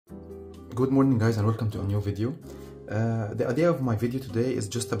Good morning guys, and welcome to a new video. The idea of my video today is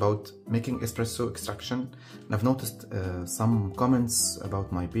just about making espresso extraction, and I've noticed some comments about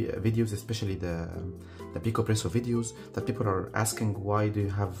my videos, especially the Pico Presso videos, that people are asking why do you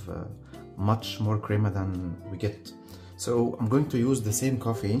have much more crema than we get. So I'm going to use the same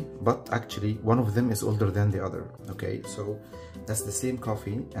coffee, but actually one of them is older than the other. Okay, so that's the same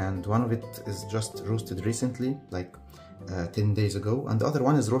coffee, and one of it is just roasted recently, like 10 days ago, and the other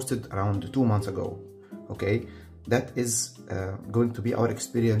one is roasted around 2 months ago. Okay, that is going to be our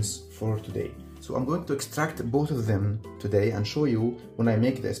experience for today. So I'm going to extract both of them today and show you when I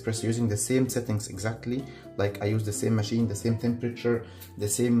make the espresso using the same settings exactly. Like I use the same machine, the same temperature, the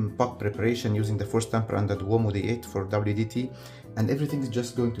same pot preparation using the force tamper and the Duomo D8 for WDT, and everything is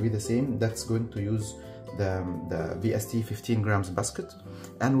just going to be the same. That's going to use the VST 15 grams basket,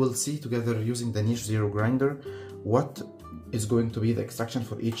 and we'll see together using the niche zero grinder what is going to be the extraction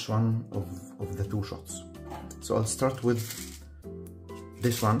for each one of the two shots. So I'll start with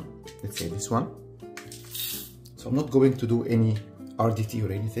this one, let's say this one. So I'm not going to do any RDT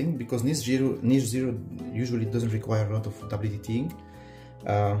or anything because niche zero usually doesn't require a lot of WDTing.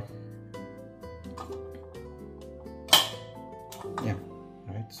 Yeah,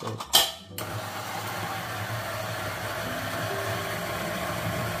 alright, so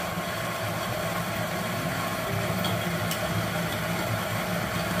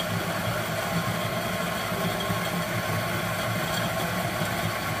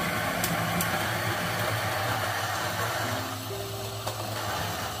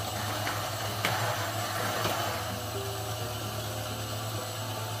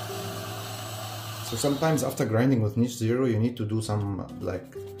sometimes after grinding with niche zero you need to do some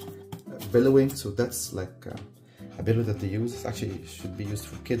like billowing, so that's like a billow that they use. It's actually should be used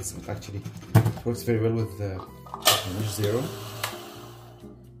for kids, but actually it works very well with niche zero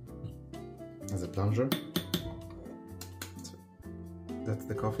as a plunger. So that's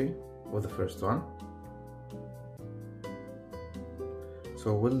the coffee, or the first one.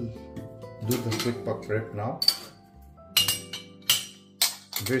 So we'll do the quick puck prep now.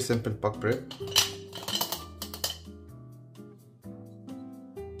 Very simple puck prep.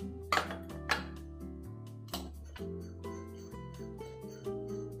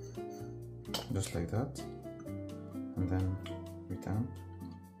 Just like that, and then return.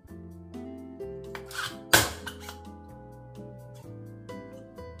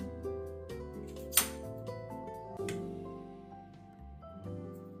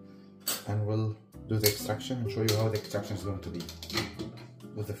 And we'll do the extraction and show you how the extraction is going to be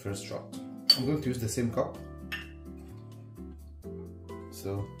with the first shot. I'm going to use the same cup,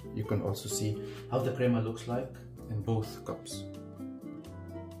 so you can also see how the crema looks like in both cups.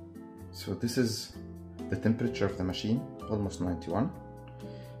 So this is the temperature of the machine, almost 91,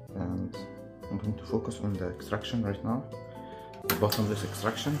 and I'm going to focus on the extraction right now, the bottomless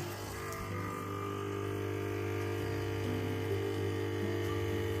extraction.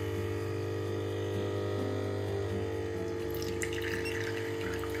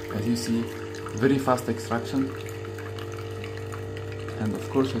 As you see, very fast extraction, and of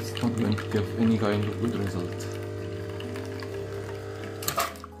course it's not going to give any kind of good result.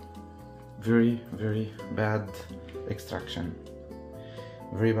 Very bad extraction.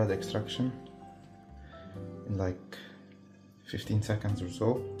 Very bad extraction in like 15 seconds or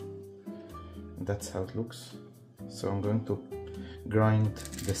so. And that's how it looks. So I'm going to grind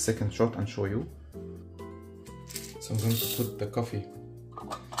the second shot and show you. So I'm going to put the coffee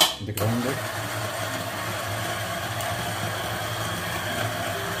in the grinder.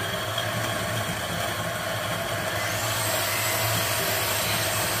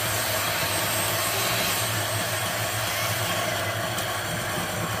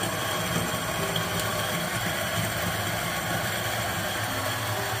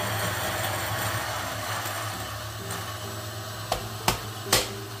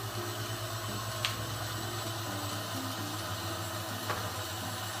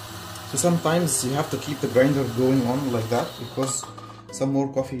 So sometimes you have to keep the grinder going on like that because some more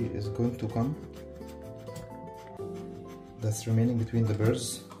coffee is going to come that's remaining between the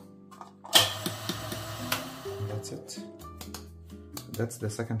burrs. And that's it. That's the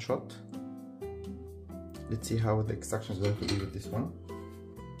second shot. Let's see how the extraction is going to be with this one.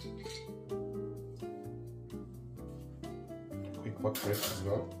 Quick puck prep as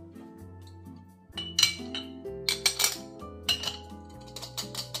well.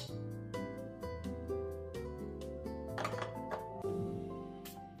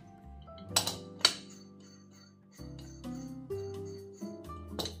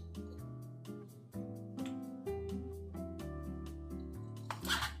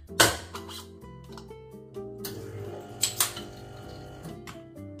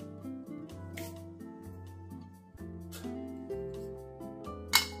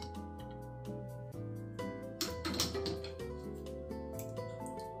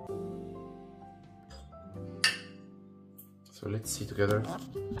 So let's see together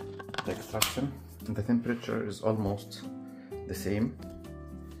the extraction. The temperature is almost the same,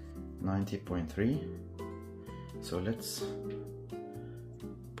 90.3. So let's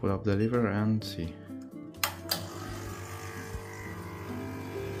pull up the lever and see.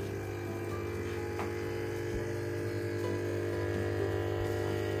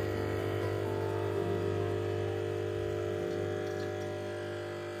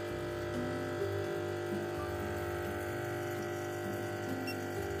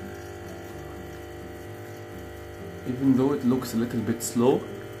 Even though it looks a little bit slow,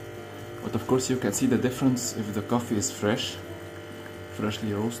 but of course you can see the difference if the coffee is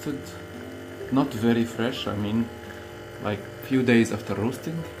freshly roasted. Not very fresh, I mean like few days after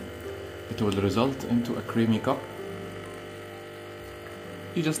roasting, it will result into a creamy cup.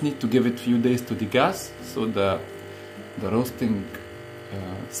 You just need to give it few days to degas so the roasting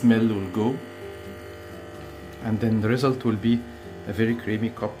smell will go, and then the result will be a very creamy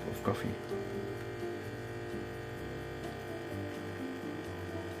cup of coffee.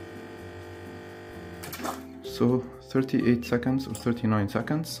 So 38 seconds or 39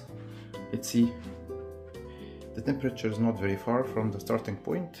 seconds. Let's see. The temperature is not very far from the starting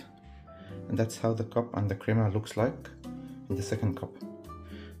point, and that's how the cup and the crema looks like in the second cup.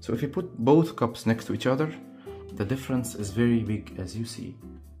 So if you put both cups next to each other, the difference is very big, as you see.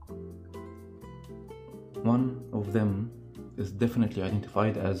 One of them is definitely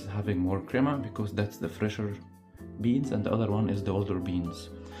identified as having more crema because that's the fresher beans, and the other one is the older beans.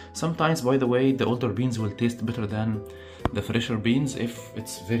 Sometimes, by the way, the older beans will taste better than the fresher beans if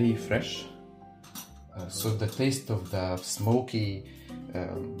it's very fresh. So the taste of the smoky,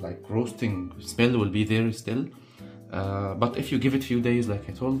 like roasting smell will be there still. But if you give it few days, like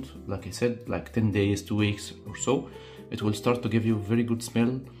I said, like 10 days, 2 weeks or so, it will start to give you very good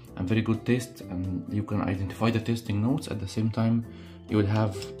smell and very good taste, and you can identify the tasting notes. At the same time, you will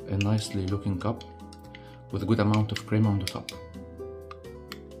have a nicely looking cup with a good amount of crema on the top.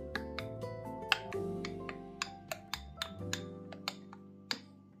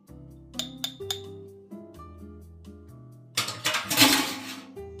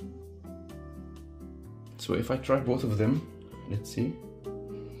 So if I try both of them, let's see.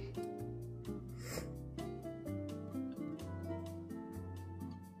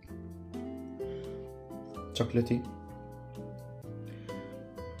 Chocolatey.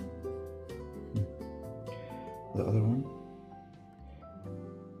 The other one.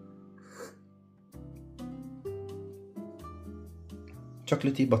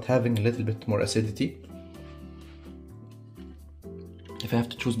 Chocolatey, but having a little bit more acidity. If I have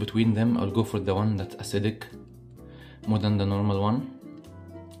to choose between them, I'll go for the one that's acidic more than the normal one.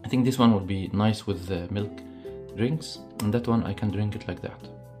 I think this one would be nice with the milk drinks, and that one I can drink it like that.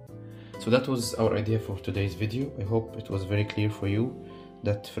 So that was our idea for today's video. I hope it was very clear for you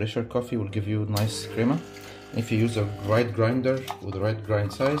that fresher coffee will give you nice crema if you use a right grinder with the right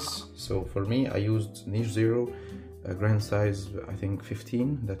grind size. So for me, I used Niche Zero grind size, I think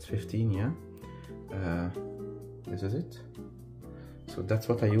 15. That's 15, yeah. This is it. So that's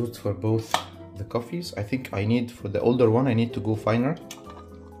what I used for both the coffees. I think I need, for the older one, I need to go finer.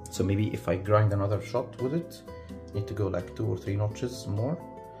 So maybe if I grind another shot with it, I need to go like 2 or 3 notches more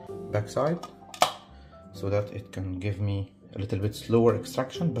backside, so that it can give me a little bit slower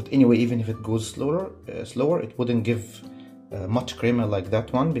extraction. But anyway, even if it goes slower, it wouldn't give much crema like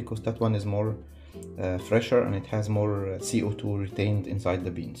that one, because that one is more fresher and it has more CO2 retained inside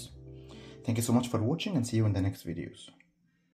the beans. Thank you so much for watching, and see you in the next videos.